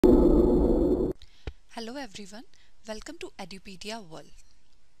Hello everyone, welcome to Edupedia World.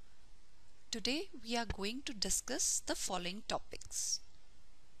 Today we are going to discuss the following topics.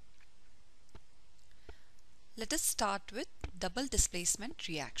 Let us start with double displacement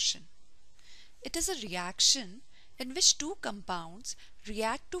reaction. It is a reaction in which two compounds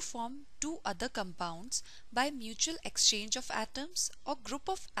react to form two other compounds by mutual exchange of atoms or group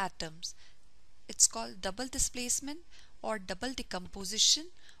of atoms. It's called double displacement or double decomposition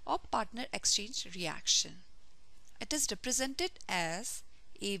or partner exchange reaction. It is represented as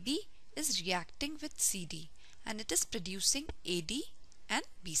AB is reacting with CD and it is producing AD and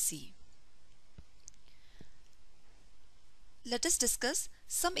BC. Let us discuss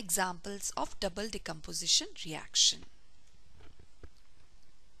some examples of double decomposition reaction.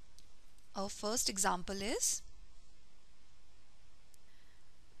 Our first example is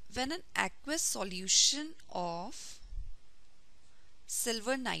when an aqueous solution of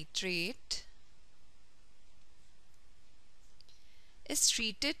silver nitrate is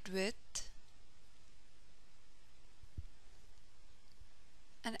treated with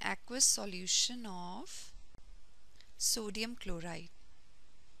an aqueous solution of sodium chloride.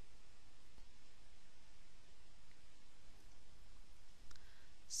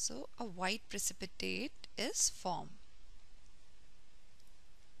 So a white precipitate is formed.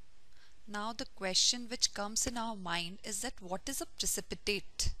 Now the question which comes in our mind is that what is a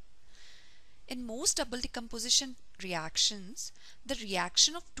precipitate? In most double decomposition reactions, the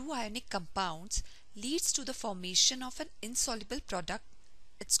reaction of two ionic compounds leads to the formation of an insoluble product.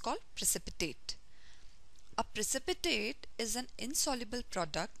 It's called precipitate. A precipitate is an insoluble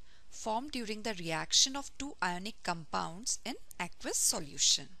product formed during the reaction of two ionic compounds in aqueous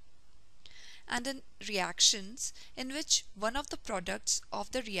solution. And in reactions in which one of the products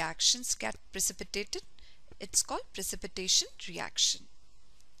of the reactions get precipitated, it's called precipitation reaction.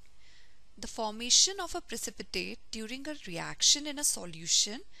 The formation of a precipitate during a reaction in a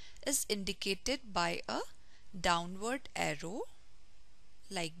solution is indicated by a downward arrow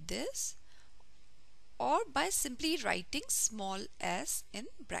like this, or by simply writing small s in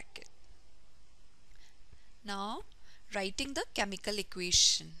bracket. Now writing the chemical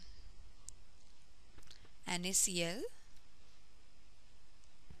equation. NaCl,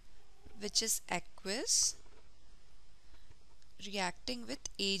 which is aqueous, reacting with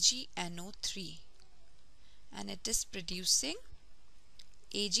AgNO3 and it is producing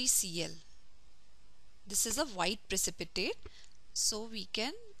AgCl. This is a white precipitate, so we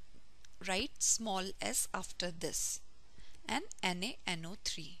can write small s after this and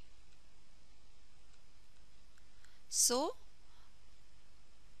NaNO3. So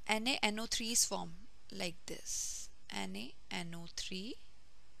NaNO3 is formed like this, NaNO3,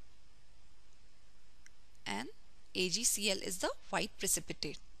 and AgCl is the white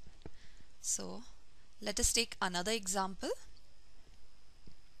precipitate. So let us take another example.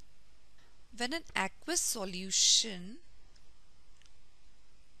 When an aqueous solution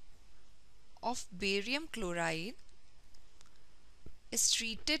of barium chloride is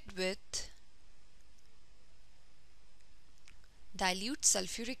treated with dilute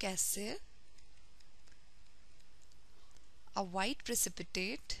sulphuric acid, a white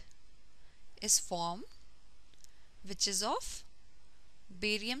precipitate is formed which is of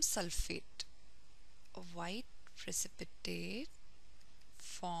barium sulfate. A white precipitate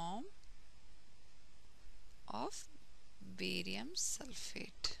form of barium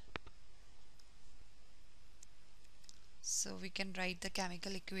sulfate. So we can write the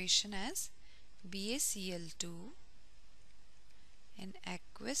chemical equation as BaCl2 in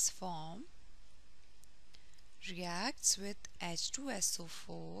aqueous form reacts with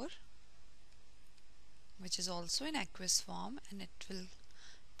H2SO4, which is also in aqueous form, and it will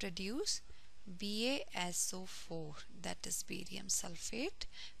produce BaSO4, that is barium sulfate,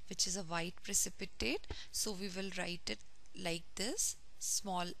 which is a white precipitate. So we will write it like this,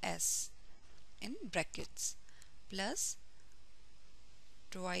 small s in brackets, plus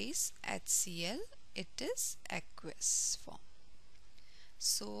twice HCl, it is aqueous form.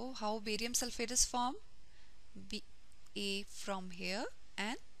 So how barium sulfate is formed? Ba from here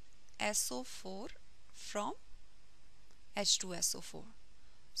and SO4 from H2SO4.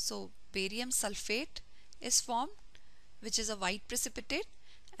 So barium sulfate is formed, which is a white precipitate,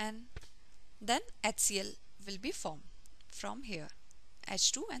 and then HCl will be formed from here.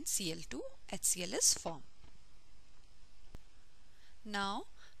 H2 and Cl2, HCl is formed. Now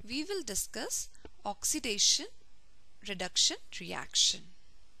we will discuss oxidation reduction reaction.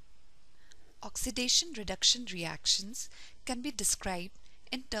 Oxidation reduction reactions can be described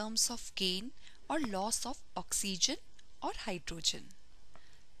in terms of gain or loss of oxygen or hydrogen.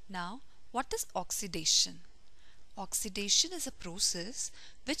 Now What is oxidation? Oxidation is a process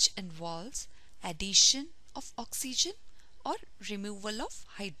which involves addition of oxygen or removal of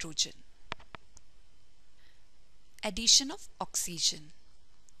hydrogen. Addition of oxygen.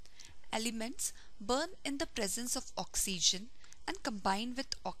 Elements burn in the presence of oxygen and combine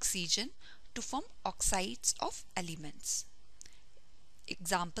with oxygen to form oxides of elements.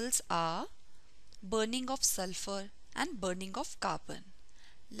 Examples are burning of sulfur and burning of carbon.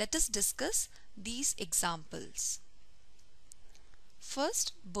 Let us discuss these examples.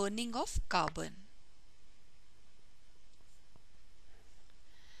 First, burning of carbon.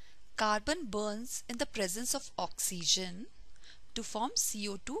 Carbon burns in the presence of oxygen to form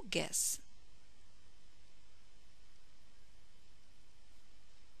CO2 gas.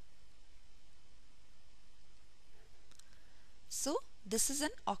 So, this is an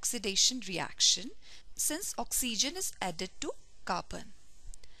oxidation reaction since oxygen is added to carbon.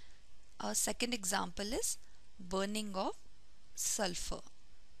 Our second example is burning of sulfur.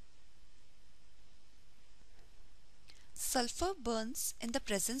 Sulfur burns in the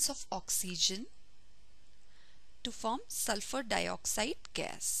presence of oxygen to form sulphur dioxide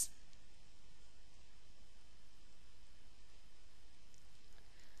gas.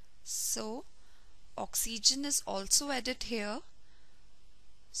 So, oxygen is also added here.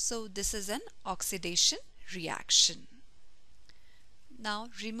 So, this is an oxidation reaction. Now,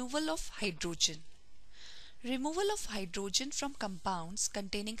 removal of hydrogen. Removal of hydrogen from compounds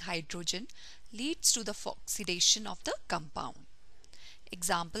containing hydrogen leads to the oxidation of the compound.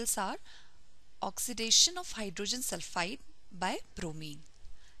 Examples are oxidation of hydrogen sulphide by bromine.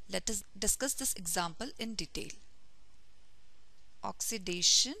 Let us discuss this example in detail.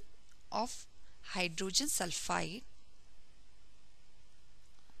 Oxidation of hydrogen sulphide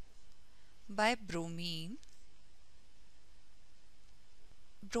by bromine.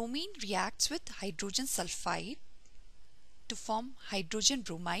 Bromine reacts with hydrogen sulphide to form hydrogen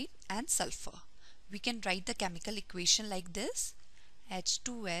bromide and sulfur. We can write the chemical equation like this: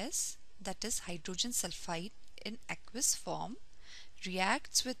 H2S, that is hydrogen sulphide in aqueous form,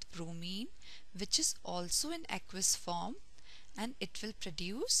 reacts with bromine, which is also in aqueous form, and it will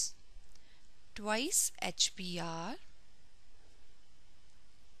produce twice HBr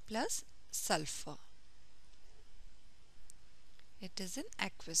plus sulfur. It is in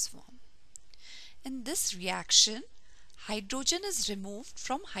aqueous form. In this reaction, hydrogen is removed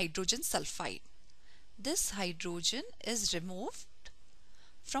from hydrogen sulphide. This hydrogen is removed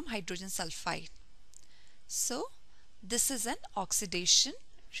from hydrogen sulphide. So, this is an oxidation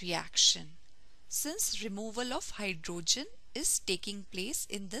reaction since removal of hydrogen is taking place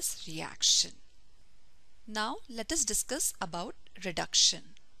in this reaction. Now, let us discuss about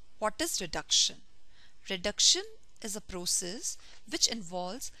reduction. What is reduction? Reduction is a process which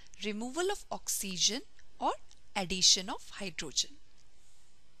involves removal of oxygen or addition of hydrogen.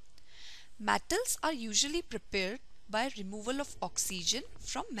 Metals are usually prepared by removal of oxygen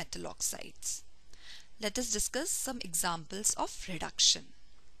from metal oxides. Let us discuss some examples of reduction.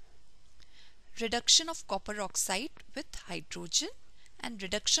 Reduction of copper oxide with hydrogen and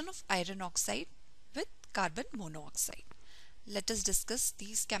reduction of iron oxide with carbon monoxide. Let us discuss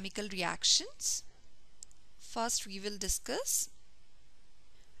these chemical reactions. First, we will discuss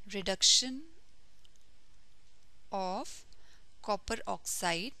reduction of copper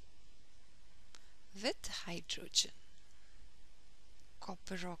oxide with hydrogen.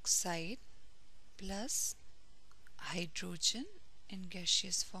 Copper oxide plus hydrogen in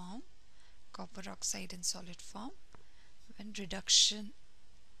gaseous form, copper oxide in solid form. When reduction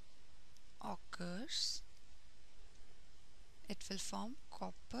occurs, it will form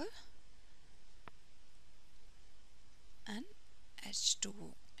copper and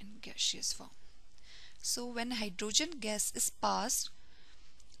H2O in gaseous form. So when hydrogen gas is passed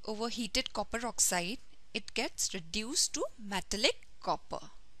over heated copper oxide, it gets reduced to metallic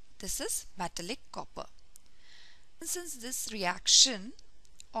copper. This is metallic copper. Since this reaction,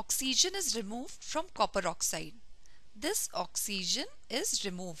 oxygen is removed from copper oxide. This oxygen is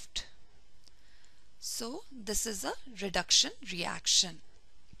removed. So this is a reduction reaction.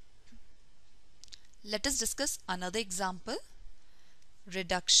 Let us discuss another example.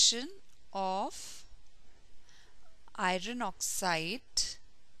 Reduction of iron oxide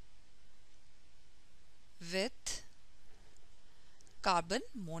with carbon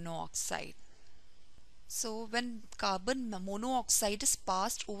monoxide. So when carbon monoxide is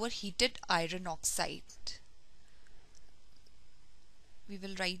passed over heated iron oxide, we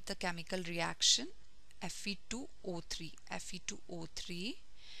will write the chemical reaction Fe2O3. Fe2O3,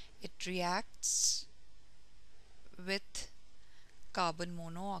 it reacts with carbon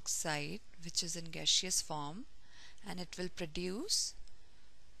monoxide, which is in gaseous form, and it will produce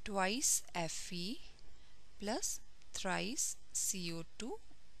twice Fe plus thrice CO2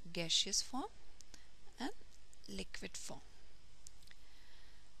 gaseous form and liquid form.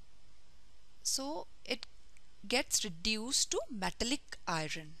 So it gets reduced to metallic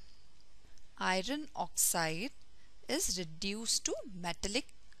iron. Iron oxide is reduced to metallic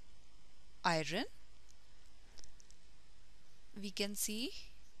iron. We can see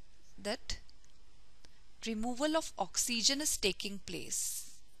that removal of oxygen is taking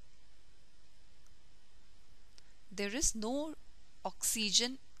place. There is no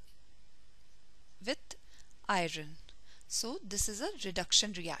oxygen with iron. So this is a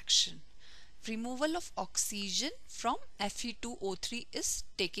reduction reaction. Removal of oxygen from Fe2O3 is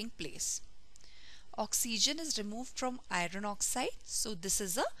taking place. Oxygen is removed from iron oxide, so this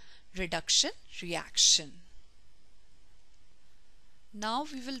is a reduction reaction. Now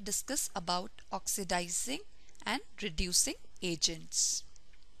we will discuss about oxidizing and reducing agents.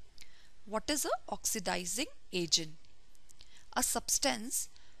 What is an oxidizing agent? A substance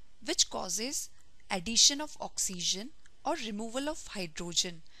which causes addition of oxygen or removal of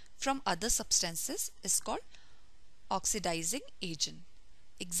hydrogen from other substances is called oxidizing agent.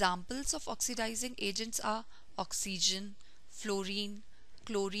 Examples of oxidizing agents are oxygen, fluorine,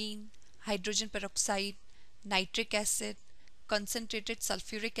 chlorine, hydrogen peroxide, nitric acid, concentrated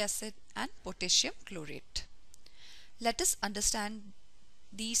sulphuric acid, and potassium chlorate. Let us understand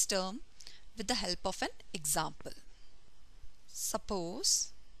these terms with the help of an example.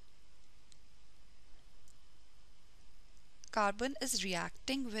 Suppose carbon is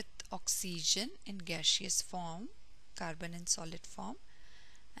reacting with oxygen in gaseous form, carbon in solid form,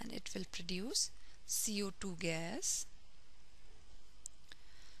 and it will produce CO2 gas.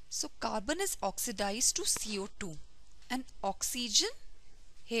 So carbon is oxidized to CO2, and oxygen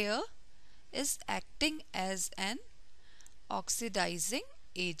here is acting as an oxidizing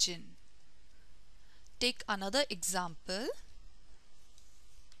agent. Take another example.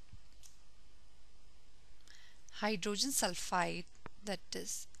 Hydrogen sulphide, that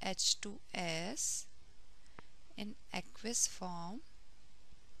is H2S, in aqueous form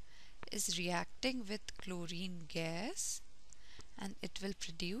is reacting with chlorine gas, and it will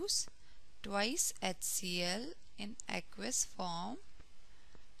produce twice HCl in aqueous form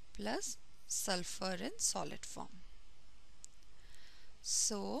plus sulfur in solid form.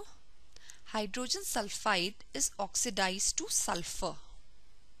 So hydrogen sulphide is oxidized to sulfur.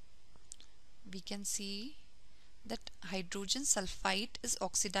 We can see that hydrogen sulphide is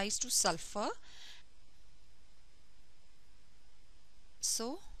oxidized to sulfur.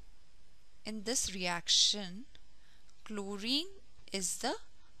 So in this reaction, chlorine is the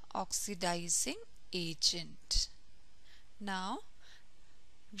oxidizing agent. Now,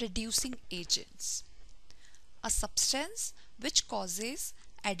 reducing agents. A substance which causes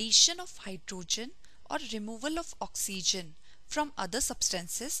addition of hydrogen or removal of oxygen from other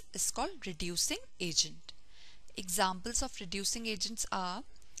substances is called reducing agent. Examples of reducing agents are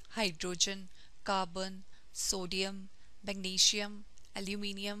hydrogen, carbon, sodium, magnesium,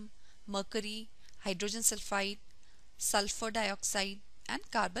 aluminium, mercury, hydrogen sulphide, sulphur dioxide, and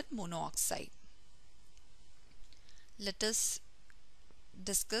carbon monoxide. Let us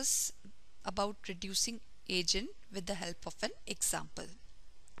discuss about reducing agent with the help of an example.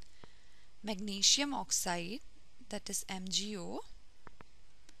 Magnesium oxide, that is MgO,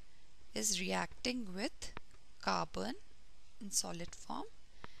 is reacting with carbon in solid form.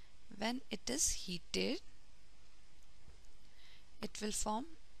 When it is heated, it will form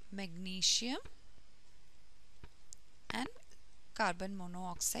magnesium and carbon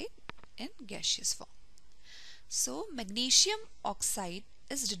monoxide in gaseous form. So magnesium oxide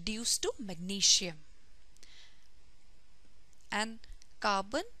is reduced to magnesium, and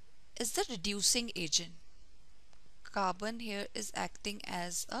carbon is the reducing agent. Carbon here is acting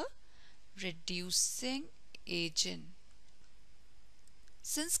as a reducing agent.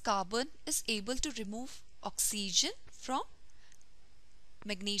 Since carbon is able to remove oxygen from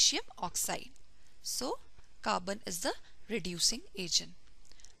magnesium oxide, so carbon is the reducing agent.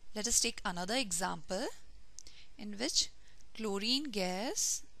 Let us take another example in which chlorine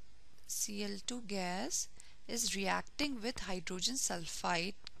gas, Cl2 gas, is reacting with hydrogen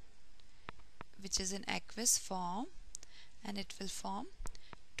sulphide, which is in aqueous form, and it will form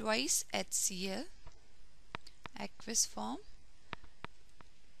twice HCl, aqueous form,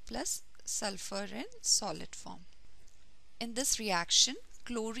 plus sulfur in solid form. In this reaction,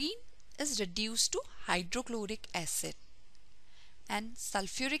 chlorine is reduced to hydrochloric acid, and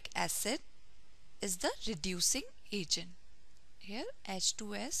sulphuric acid is the reducing agent. here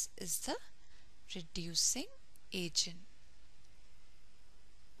H2S is the reducing agent.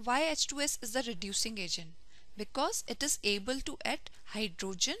 Why H2S is the reducing agent? Because it is able to add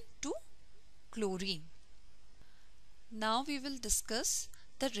hydrogen to chlorine. Now we will discuss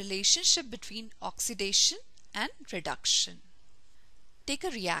the relationship between oxidation and reduction. Take a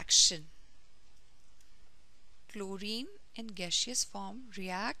reaction. Chlorine in gaseous form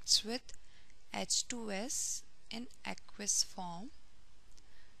reacts with H2S in aqueous form.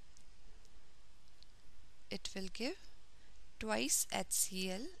 It will give twice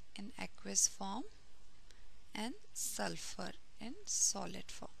HCl in aqueous form and sulfur in solid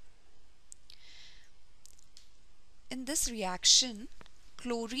form. In this reaction,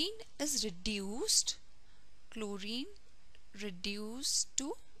 chlorine is reduced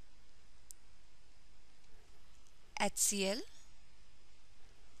to HCl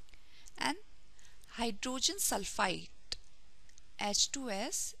and hydrogen sulphide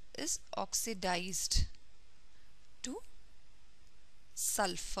H2S is oxidized to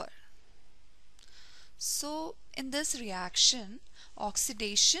sulfur. So in this reaction,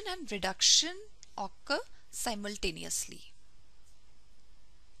 oxidation and reduction occur simultaneously.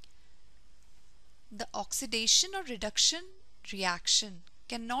 The oxidation or reduction reaction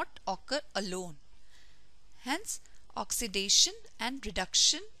cannot occur alone. Hence, oxidation and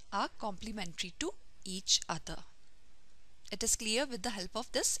reduction are complementary to each other. It is clear with the help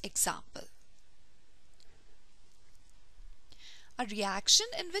of this example. A reaction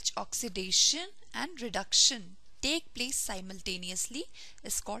in which oxidation and reduction take place simultaneously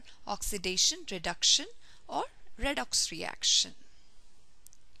is called oxidation reduction or redox reaction.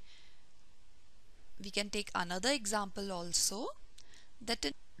 We can take another example also, that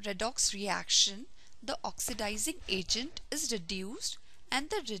in redox reaction the oxidizing agent is reduced and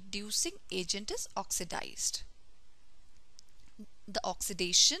the reducing agent is oxidized. The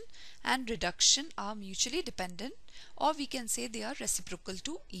oxidation and reduction are mutually dependent, or we can say they are reciprocal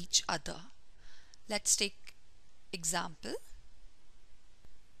to each other. Let's take example.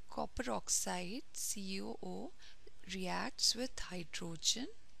 Copper oxide COO reacts with hydrogen.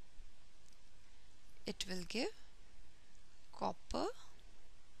 It will give copper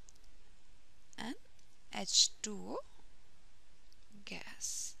and H2O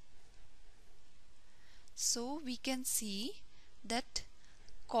gas. So we can see that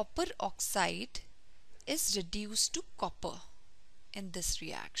copper oxide is reduced to copper in this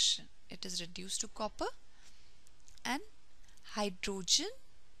reaction. It is reduced to copper and hydrogen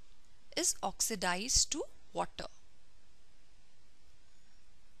is oxidized to water.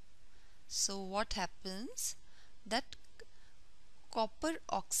 So what happens, that copper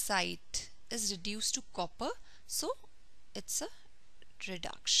oxide is reduced to copper, so it's a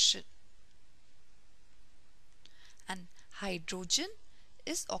reduction, and hydrogen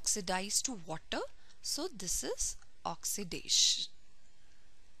is oxidized to water, so this is oxidation.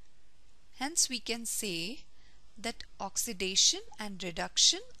 Hence we can say that oxidation and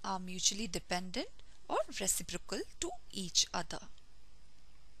reduction are mutually dependent or reciprocal to each other.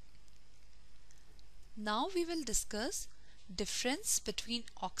 Now we will discuss difference between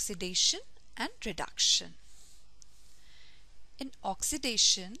oxidation and reduction. In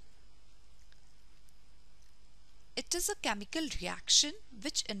oxidation, it is a chemical reaction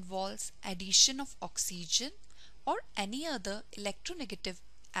which involves addition of oxygen or any other electronegative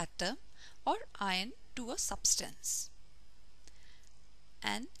atom or ion to a substance,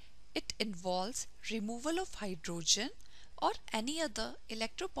 and it involves removal of hydrogen or any other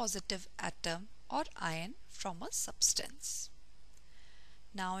electropositive atom or ion from a substance.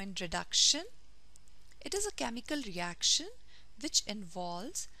 Now in reduction, it is a chemical reaction which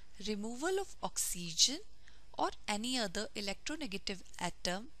involves removal of oxygen or any other electronegative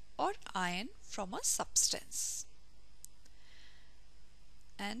atom or ion from a substance,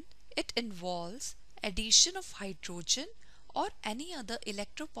 and it involves addition of hydrogen or any other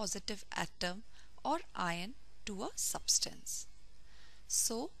electropositive atom or ion to a substance.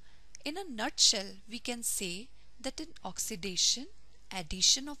 So in a nutshell, we can say that in oxidation,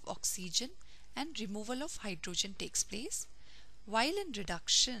 addition of oxygen and removal of hydrogen takes place, while in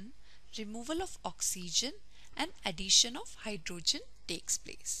reduction, removal of oxygen and addition of hydrogen takes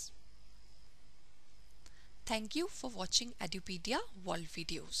place. Thank you for watching Edupedia World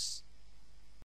Videos.